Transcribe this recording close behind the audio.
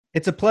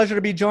It's a pleasure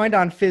to be joined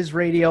on Fizz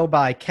Radio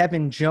by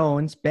Kevin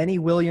Jones. Benny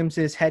Williams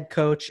is head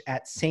coach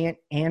at St.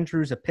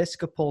 Andrew's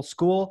Episcopal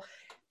School.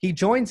 He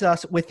joins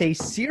us with a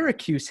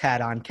Syracuse hat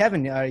on.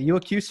 Kevin, are you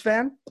a Cuse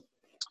fan?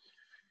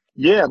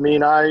 Yeah,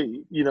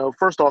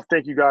 first off,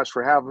 thank you guys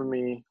for having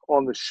me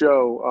on the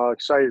show.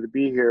 Excited to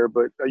be here,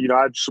 but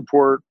I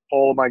support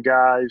all of my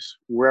guys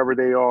wherever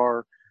they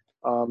are.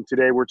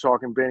 Today we're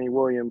talking Benny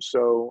Williams,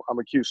 so I'm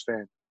a Cuse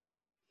fan.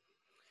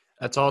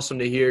 That's awesome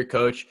to hear,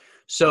 Coach.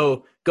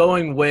 So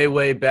going way,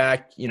 way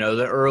back,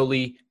 the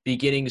early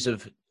beginnings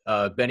of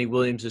Benny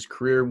Williams'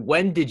 career,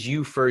 when did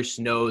you first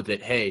know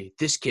that, hey,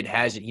 this kid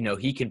has it,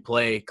 he can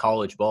play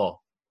college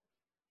ball?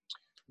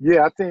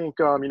 Yeah, I think,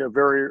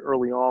 very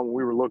early on when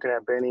we were looking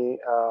at Benny,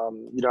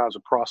 as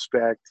a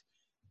prospect,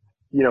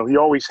 he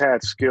always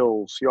had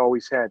skills. He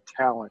always had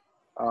talent.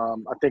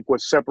 I think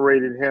what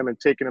separated him and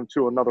taking him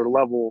to another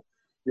level,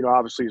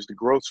 obviously is the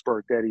growth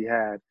spurt that he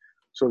had.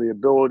 So the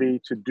ability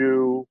to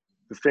do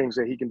the things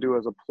that he can do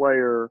as a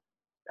player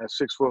at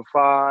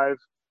 6'5"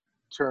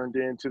 turned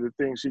into the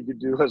things he could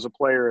do as a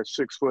player at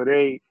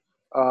 6'8".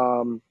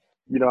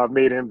 I've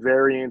made him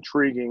very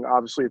intriguing,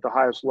 obviously at the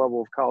highest level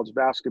of college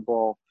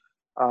basketball.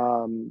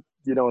 And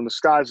the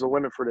sky's the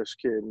limit for this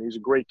kid. And he's a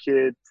great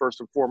kid, first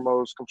and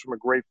foremost, comes from a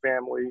great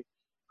family,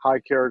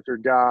 high character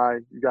guy.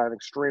 You got an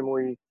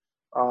extremely,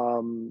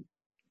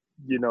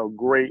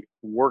 great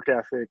work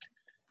ethic.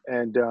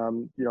 And,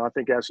 I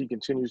think as he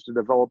continues to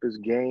develop his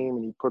game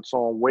and he puts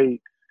on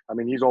weight,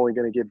 he's only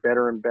going to get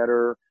better and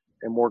better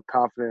and more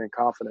confident and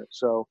confident.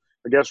 So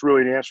I guess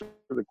really to answer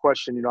the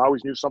question, I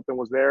always knew something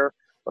was there,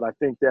 but I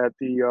think that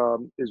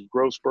his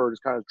growth spurt has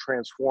kind of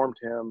transformed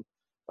him,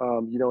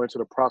 into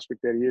the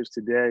prospect that he is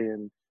today.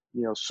 And,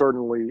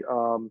 certainly,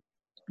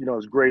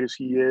 as great as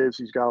he is,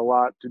 he's got a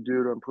lot to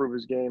do to improve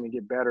his game and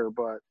get better.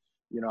 But,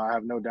 I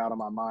have no doubt in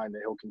my mind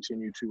that he'll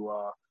continue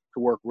to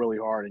work really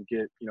hard and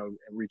get, and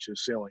reach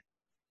his ceiling.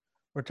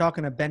 We're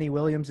talking to Benny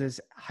Williams'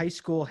 high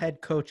school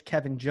head coach,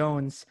 Kevin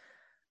Jones.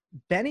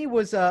 Benny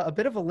was a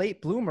bit of a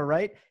late bloomer,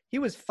 right? He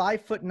was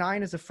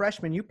 5'9" as a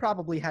freshman. You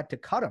probably had to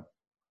cut him.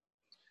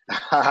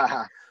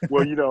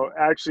 Well,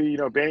 actually,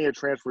 Benny had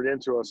transferred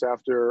into us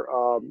after,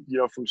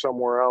 from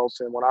somewhere else.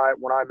 And when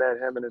I met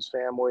him and his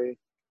family,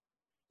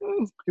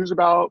 he was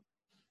about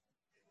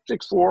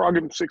 6'4". I'll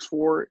give him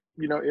 6'4",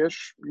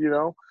 ish,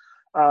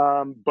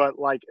 But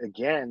like,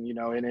 again,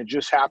 and it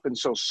just happened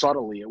so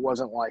subtly. It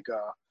wasn't like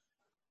a,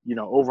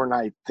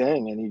 overnight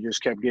thing. And he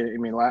just kept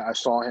getting, I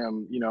saw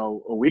him,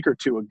 a week or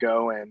two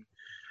ago, and,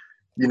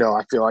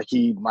 I feel like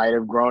he might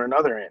have grown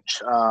another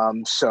inch.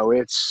 So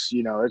it's,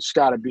 it's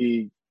gotta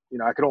be,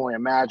 I could only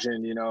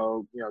imagine,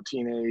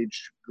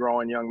 teenage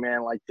growing young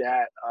man like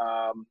that,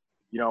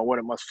 what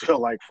it must feel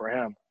like for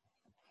him.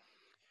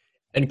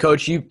 And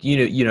Coach,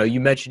 you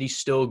mentioned he's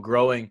still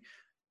growing.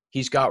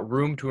 He's got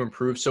room to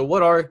improve. So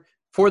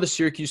for the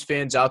Syracuse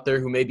fans out there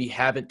who maybe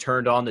haven't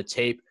turned on the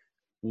tape,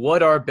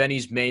 what are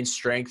Benny's main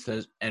strengths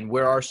and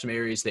where are some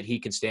areas that he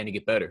can stand to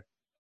get better?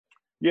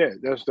 Yeah,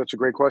 that's a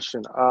great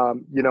question.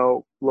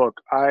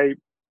 Look,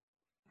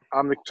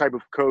 I'm the type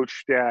of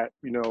coach that,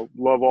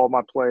 love all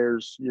my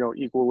players,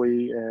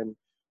 equally. And,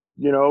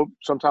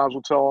 sometimes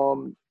we'll tell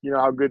them,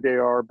 how good they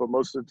are, but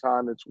most of the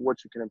time it's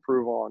what you can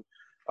improve on.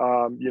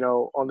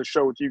 On the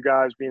show with you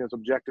guys, being as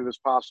objective as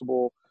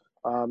possible,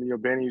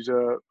 Benny's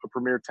a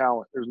premier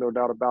talent. There's no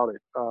doubt about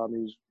it.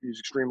 He's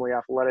extremely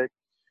athletic.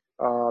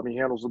 He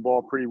handles the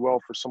ball pretty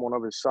well for someone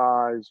of his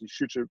size. He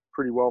shoots it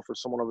pretty well for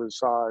someone of his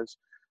size.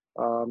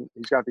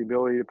 He's got the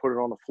ability to put it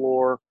on the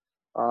floor.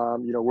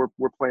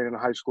 We're playing in a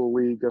high school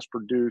league that's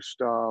produced,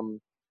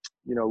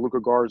 Luka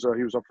Garza.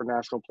 He was up for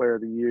National Player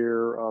of the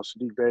Year.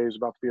 Sadiq Bey is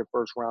about to be a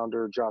first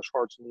rounder. Josh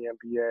Hart's in the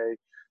NBA,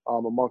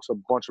 amongst a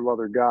bunch of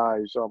other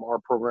guys. Our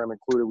program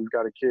included. We've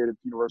got a kid at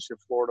the University of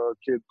Florida, a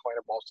kid playing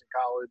at Boston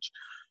College.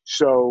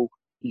 So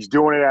he's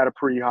doing it at a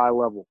pretty high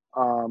level,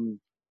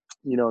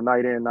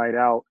 night in, night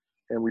out.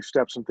 And we've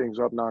stepped some things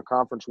up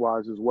non-conference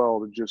wise as well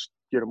to just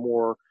get a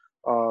more,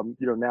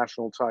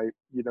 national type,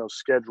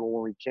 schedule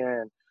when we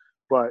can.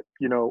 But,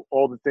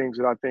 all the things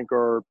that I think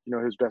are,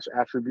 his best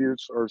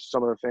attributes are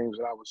some of the things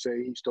that I would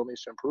say he still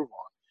needs to improve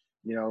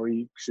on.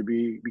 He should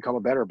become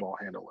a better ball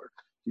handler.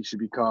 He should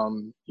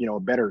become, a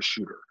better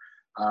shooter.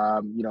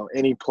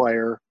 Any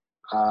player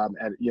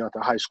at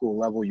the high school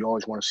level, you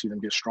always want to see them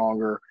get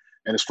stronger.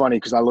 And it's funny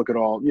because I look at a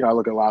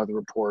lot of the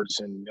reports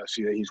and I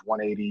see that he's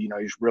 180,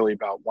 he's really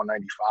about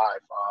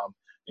 195.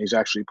 He's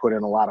actually put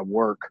in a lot of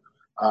work,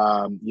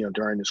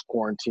 during this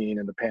quarantine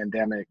and the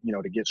pandemic,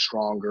 to get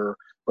stronger.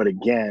 But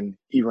again,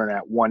 even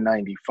at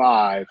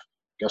 195,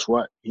 guess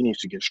what? He needs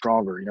to get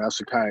stronger. That's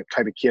the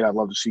type of kid I'd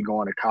love to see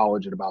going to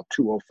college at about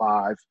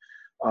 205.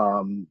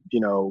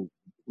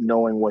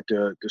 Knowing what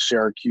the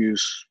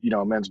Syracuse,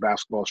 men's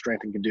basketball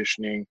strength and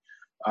conditioning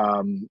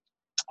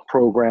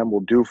program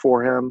will do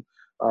for him.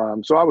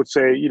 So I would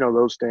say,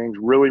 those things,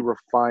 really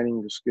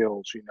refining the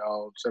skills,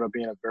 instead of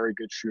being a very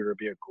good shooter,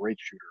 be a great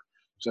shooter.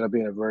 Instead of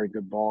being a very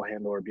good ball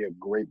handler, be a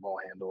great ball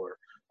handler,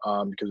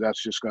 because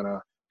that's just going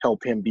to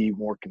help him be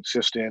more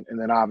consistent. And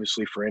then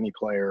obviously for any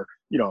player,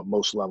 at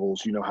most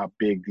levels, how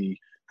big the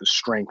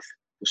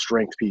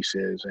strength piece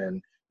is,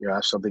 and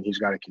that's something he's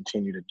got to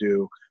continue to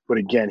do. But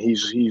again,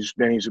 he's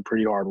a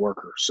pretty hard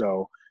worker.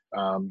 So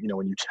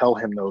when you tell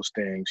him those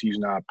things, he's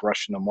not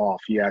brushing them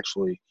off. He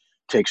actually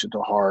takes it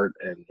to heart,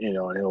 and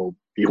and he'll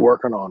be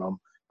working on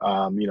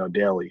them,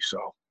 daily. So.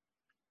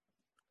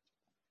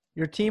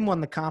 Your team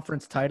won the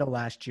conference title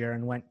last year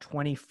and went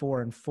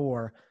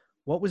 24-4.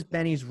 What was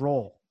Benny's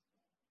role?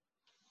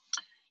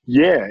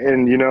 Yeah,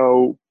 and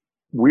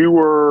we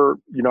were,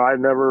 I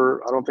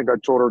don't think I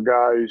told our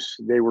guys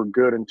they were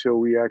good until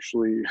we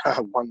actually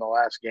won the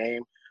last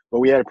game, but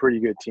we had a pretty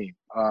good team.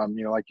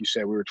 Like you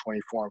said, we were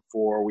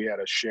 24-4. We had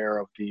a share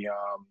of the,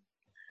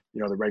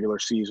 the regular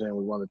season.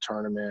 We won the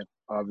tournament,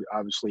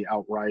 obviously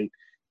outright.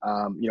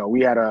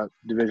 We had a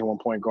Division I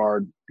point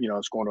guard,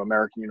 it's going to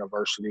American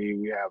University.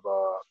 We have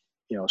a,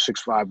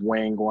 6'5"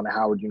 wing going to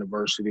Howard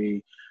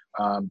University.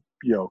 A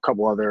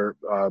couple other,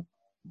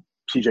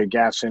 TJ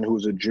Gatson, who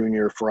was a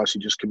junior for us, he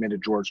just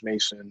committed George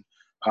Mason,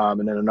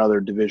 and then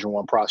another Division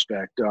I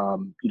prospect,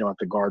 at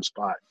the guard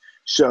spot.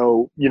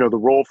 So, the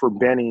role for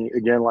Benny,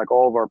 again, like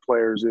all of our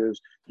players,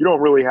 is you don't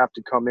really have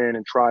to come in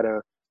and try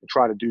to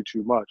do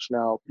too much.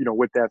 Now,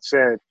 with that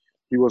said,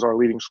 he was our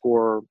leading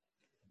scorer,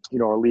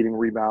 our leading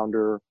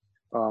rebounder,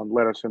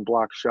 led us in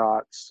block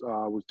shots,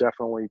 was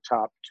definitely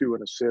top 2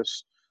 in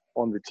assists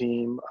on the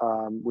team,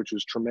 which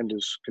is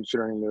tremendous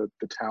considering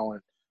the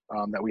talent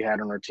that we had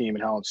on our team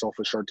and how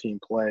unselfish our team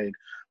played.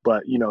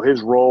 But,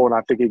 his role, and I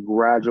think it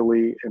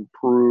gradually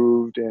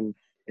improved and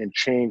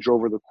changed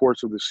over the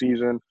course of the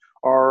season.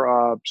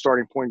 Our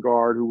starting point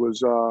guard, who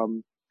was, a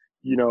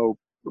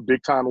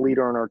big-time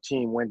leader on our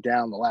team, went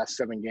down the last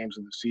 7 games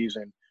of the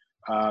season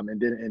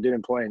and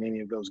didn't play in any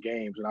of those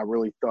games. And I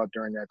really thought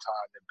during that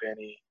time that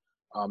Benny,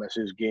 as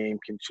his game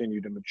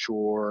continued to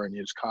mature and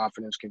his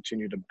confidence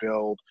continued to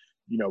build,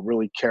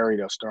 really carried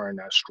us during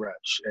that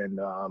stretch. And,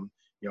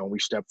 when we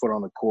stepped foot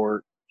on the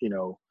court,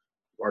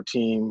 our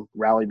team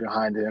rallied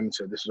behind him and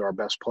said, this is our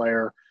best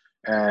player.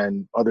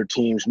 And other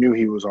teams knew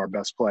he was our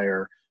best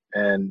player,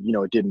 and,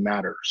 it didn't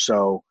matter.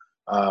 So,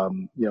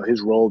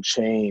 his role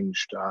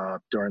changed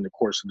during the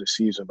course of the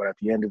season. But at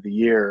the end of the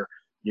year,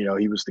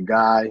 he was the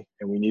guy,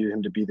 and we needed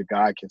him to be the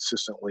guy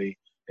consistently.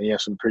 And he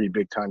had some pretty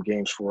big-time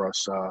games for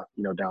us,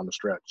 down the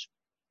stretch.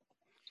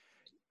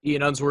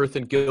 Ian Unsworth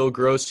and Gil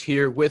Gross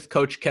here with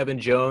Coach Kevin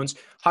Jones,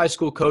 high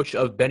school coach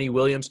of Benny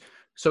Williams.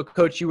 So,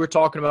 Coach, you were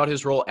talking about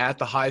his role at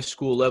the high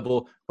school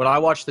level. When I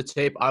watched the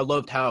tape, I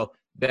loved how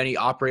Benny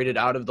operated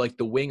out of like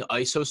the wing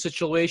ISO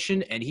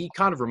situation, and he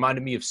kind of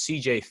reminded me of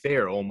CJ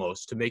Fair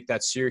almost, to make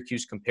that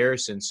Syracuse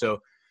comparison. So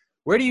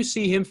where do you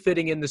see him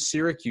fitting in the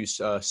Syracuse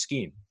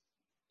scheme?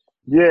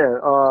 Yeah,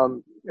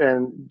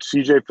 and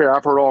CJ Fair,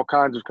 I've heard all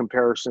kinds of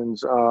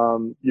comparisons.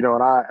 And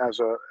I, as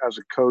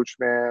a coach,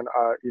 man,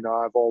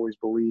 I've always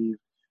believed,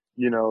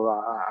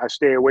 I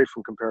stay away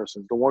from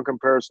comparisons. The one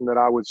comparison that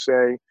I would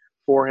say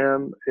for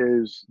him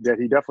is that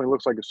he definitely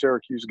looks like a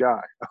Syracuse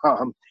guy.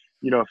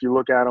 If you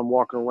look at him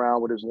walking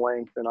around with his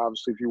length, and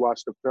obviously if you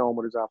watch the film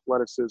with his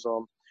athleticism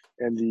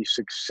and the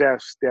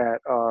success that,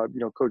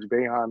 Coach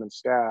Boeheim and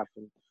staff,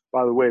 and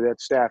by the way,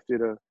 that staff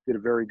did a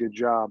very good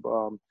job.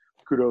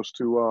 Kudos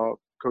to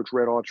Coach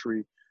Red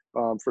Autry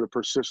for the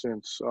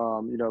persistence,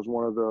 as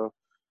one of the,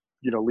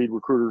 lead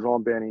recruiters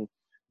on Benny.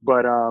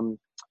 But,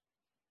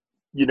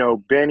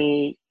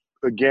 Benny,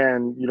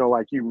 again,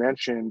 like you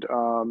mentioned,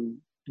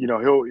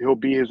 he'll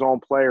be his own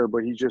player,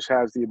 but he just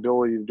has the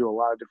ability to do a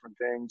lot of different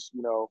things,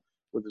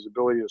 with his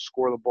ability to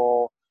score the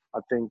ball.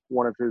 I think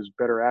one of his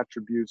better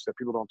attributes that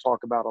people don't talk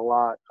about a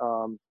lot,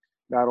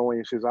 not only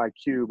is his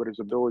IQ, but his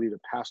ability to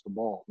pass the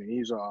ball. I mean,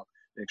 he's an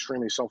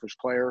extremely selfish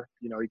player.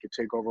 He could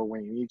take over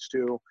when he needs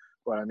to,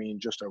 but I mean,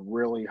 just a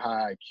really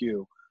high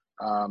IQ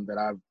that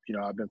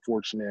I've been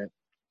fortunate,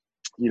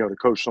 to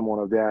coach someone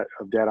of that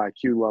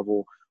IQ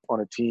level on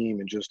a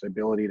team, and just the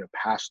ability to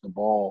pass the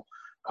ball.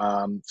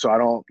 So I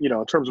don't,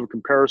 in terms of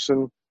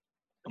comparison,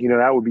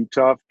 that would be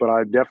tough, but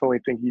I definitely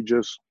think he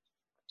just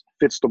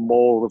fits the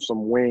mold of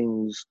some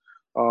wings,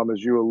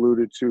 as you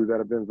alluded to, that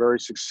have been very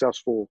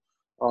successful,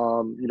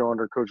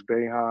 under Coach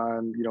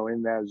Boeheim,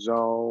 in that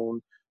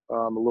zone,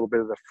 a little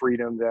bit of the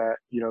freedom that,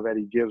 that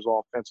he gives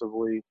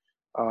offensively.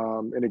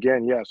 And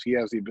again, yes, he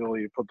has the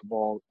ability to put the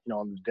ball,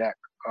 on the deck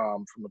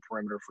from the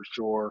perimeter for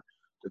sure,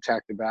 to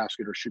attack the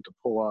basket or shoot the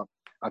pull-up.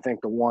 I think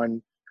the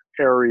one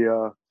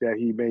area that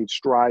he made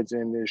strides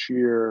in this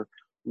year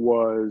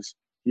was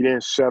he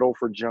didn't settle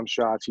for jump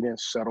shots. He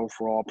didn't settle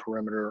for all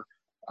perimeter,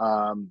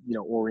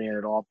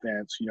 oriented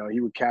offense. He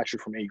would catch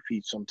it from 8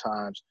 feet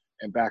sometimes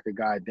and back a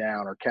guy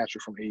down, or catch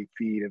it from 8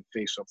 feet and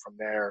face up from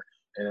there.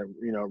 And,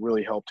 it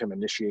really helped him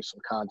initiate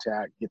some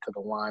contact, get to the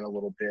line a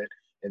little bit,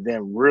 and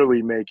then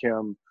really make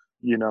him,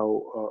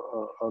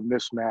 a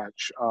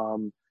mismatch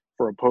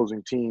for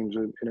opposing teams.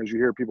 And as you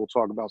hear people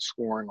talk about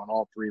scoring on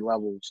all 3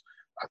 levels,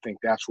 I think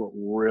that's what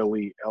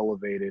really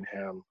elevated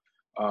him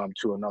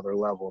to another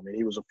level. I mean,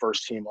 he was a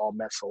first-team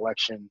All-Met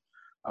selection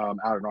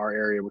out in our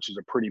area, which is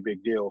a pretty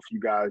big deal. If you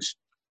guys,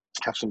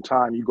 have some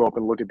time, you go up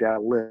and look at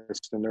that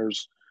list, and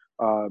there's,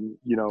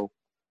 you know,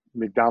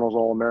 McDonald's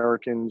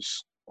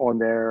All-Americans on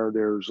there.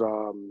 There's,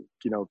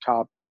 you know,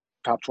 top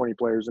 20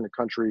 players in the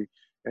country,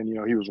 and you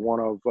know, he was one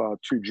of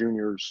 2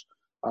 juniors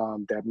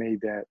that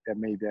made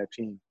that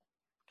team.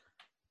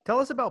 Tell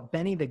us about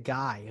Benny the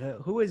guy.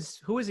 Who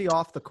is he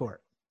off the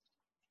court?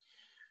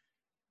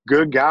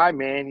 Good guy,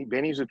 man.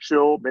 Benny's a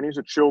chill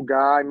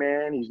guy,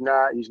 man. He's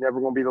never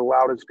going to be the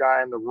loudest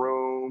guy in the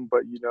room,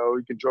 but you know,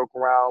 he can joke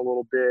around a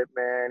little bit,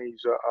 man.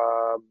 He's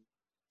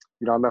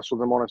you know, I mess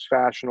with him on his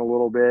fashion a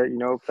little bit, you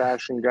know,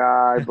 fashion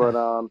guy, but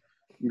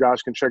you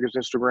guys can check his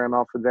Instagram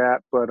out for that.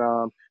 But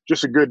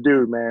just a good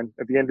dude, man.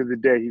 At the end of the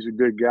day, he's a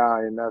good guy,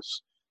 and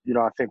that's, you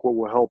know, I think what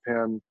will help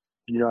him,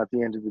 you know, at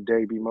the end of the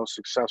day, be most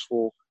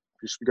successful,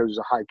 just because he's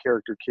a high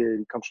character kid.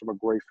 He comes from a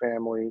great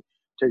family,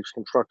 takes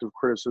constructive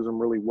criticism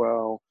really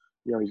well.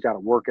 You know, he's got a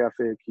work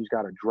ethic. He's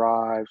got a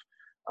drive.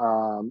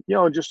 You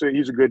know,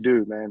 he's a good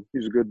dude, man.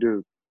 He's a good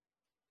dude.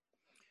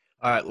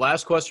 All right,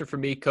 last question for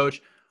me,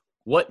 Coach.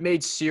 What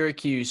made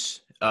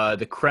Syracuse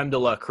the creme de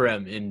la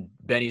creme in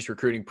Benny's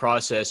recruiting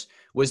process?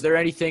 Was there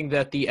anything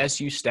that the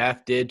SU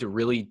staff did to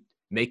really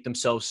make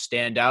themselves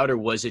stand out, or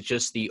was it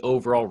just the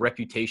overall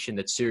reputation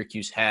that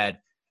Syracuse had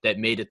that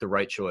made it the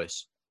right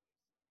choice?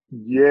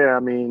 Yeah, I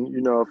mean,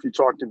 you know, if you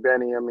talk to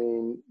Benny, I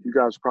mean, you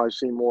guys probably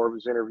seen more of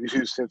his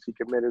interviews since he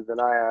committed than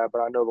I have, but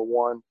I know the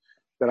one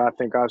that I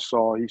think I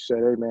saw, he said,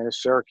 hey, man,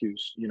 it's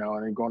Syracuse, you know,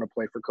 and they're going to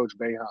play for Coach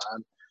Boeheim,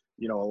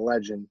 you know, a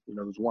legend. You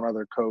know, there's one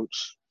other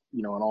coach,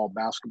 you know, in all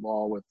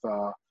basketball with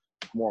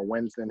more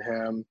wins than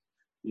him.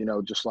 You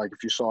know, just like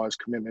if you saw his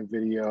commitment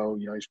video,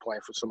 you know, he's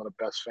playing for some of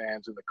the best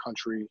fans in the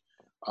country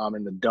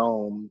in the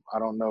Dome. I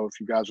don't know if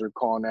you guys are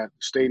calling that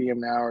stadium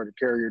now or the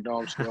Carrier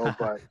Dome still,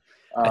 but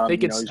I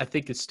think you it's know, I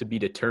think it's to be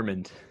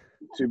determined.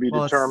 To be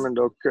determined,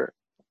 okay.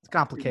 It's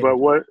complicated.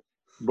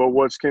 But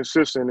what's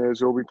consistent is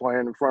he'll be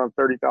playing in front of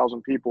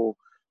 30,000 people,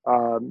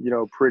 you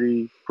know,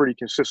 pretty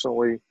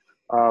consistently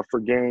for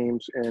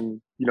games, and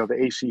you know, the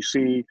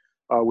ACC,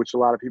 which a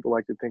lot of people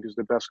like to think is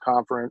the best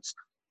conference.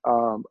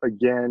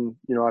 Again,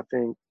 you know, I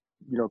think,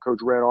 you know, Coach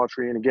Red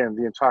Autry, and again,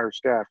 the entire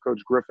staff,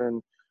 Coach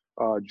Griffin,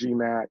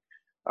 GMAC,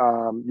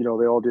 you know,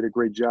 they all did a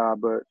great job.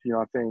 But, you know,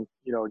 I think,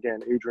 you know,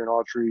 again, Adrian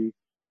Autry,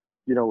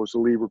 you know, was the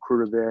lead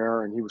recruiter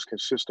there, and he was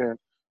consistent,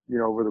 you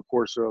know, over the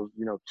course of,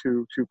 you know,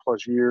 two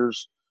plus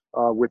years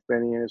with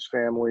Benny and his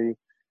family.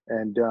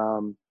 And,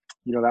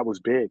 you know, that was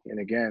big. And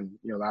again,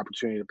 you know, the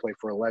opportunity to play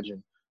for a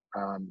legend,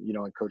 you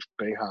know, and Coach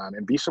Boeheim,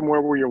 and be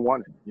somewhere where you're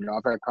wanted. You know,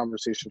 I've had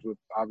conversations with,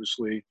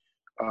 obviously,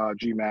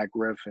 GMAC,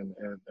 Griff, and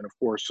of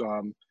course,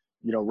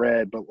 you know,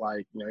 Red, but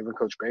like, you know, even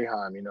Coach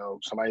Boeheim, you know,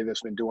 somebody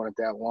that's been doing it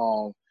that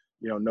long,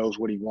 you know, knows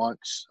what he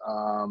wants.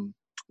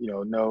 You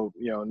know,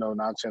 no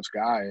nonsense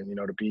guy, and you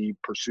know, to be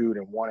pursued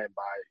and wanted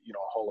by, you know,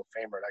 a Hall of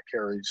Famer, that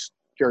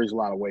carries a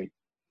lot of weight.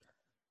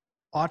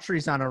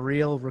 Autry's on a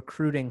real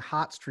recruiting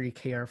hot streak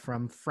here,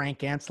 from Frank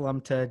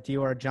Anselem to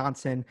Dior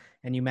Johnson,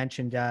 and you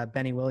mentioned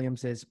Benny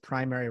Williams is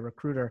primary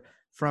recruiter.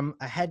 From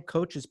a head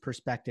coach's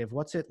perspective,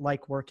 what's it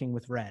like working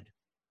with Red?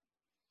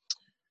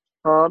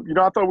 You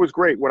know, I thought it was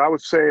great. What I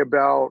would say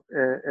about,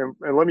 and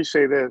let me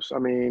say this, I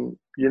mean,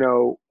 you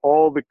know,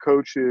 all the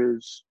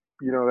coaches,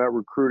 you know, that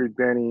recruited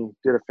Benny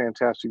did a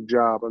fantastic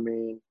job. I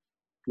mean,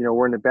 you know,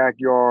 we're in the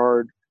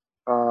backyard,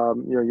 you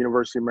know,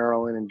 University of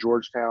Maryland and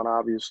Georgetown,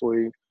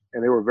 obviously,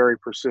 and they were very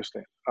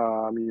persistent.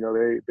 You know,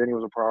 Benny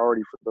was a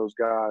priority for those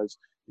guys,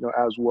 you know,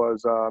 as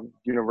was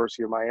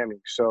University of Miami.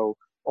 So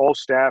all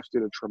staffs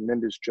did a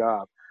tremendous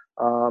job.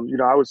 You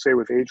know, I would say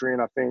with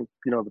Adrian, I think,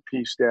 you know, the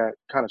piece that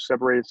kind of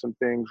separated some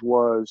things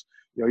was,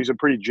 you know, he's a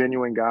pretty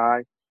genuine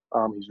guy.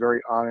 He's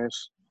very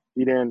honest.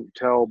 He didn't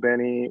tell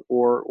Benny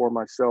or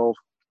myself,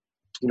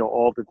 you know,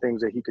 all the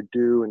things that he could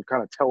do and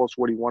kind of tell us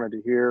what he wanted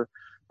to hear.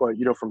 But,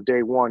 you know, from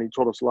day one, he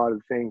told us a lot of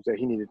the things that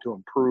he needed to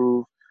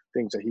improve,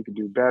 things that he could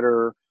do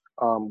better,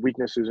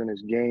 weaknesses in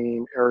his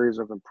game, areas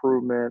of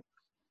improvement.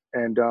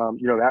 And,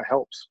 you know, that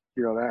helps.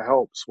 You know, that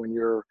helps when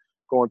you're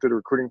going through the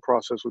recruiting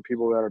process with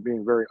people that are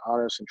being very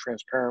honest and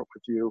transparent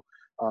with you,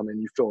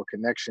 and you feel a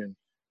connection.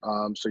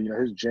 So, you know,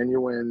 his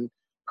genuine,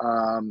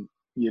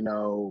 you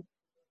know,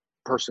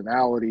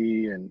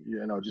 personality and,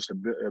 you know, just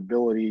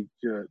ability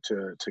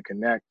to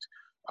connect,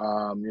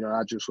 you know,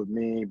 not just with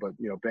me, but,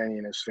 you know, Benny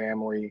and his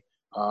family,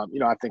 you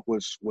know, I think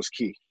was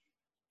key.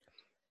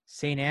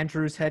 St.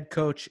 Andrews head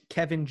coach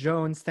Kevin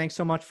Jones, thanks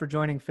so much for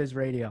joining Fizz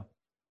Radio.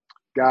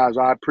 Guys,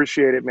 I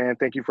appreciate it, man.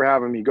 Thank you for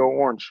having me. Go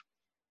Orange.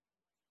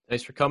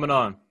 Thanks for coming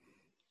on.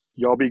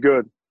 Y'all be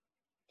good.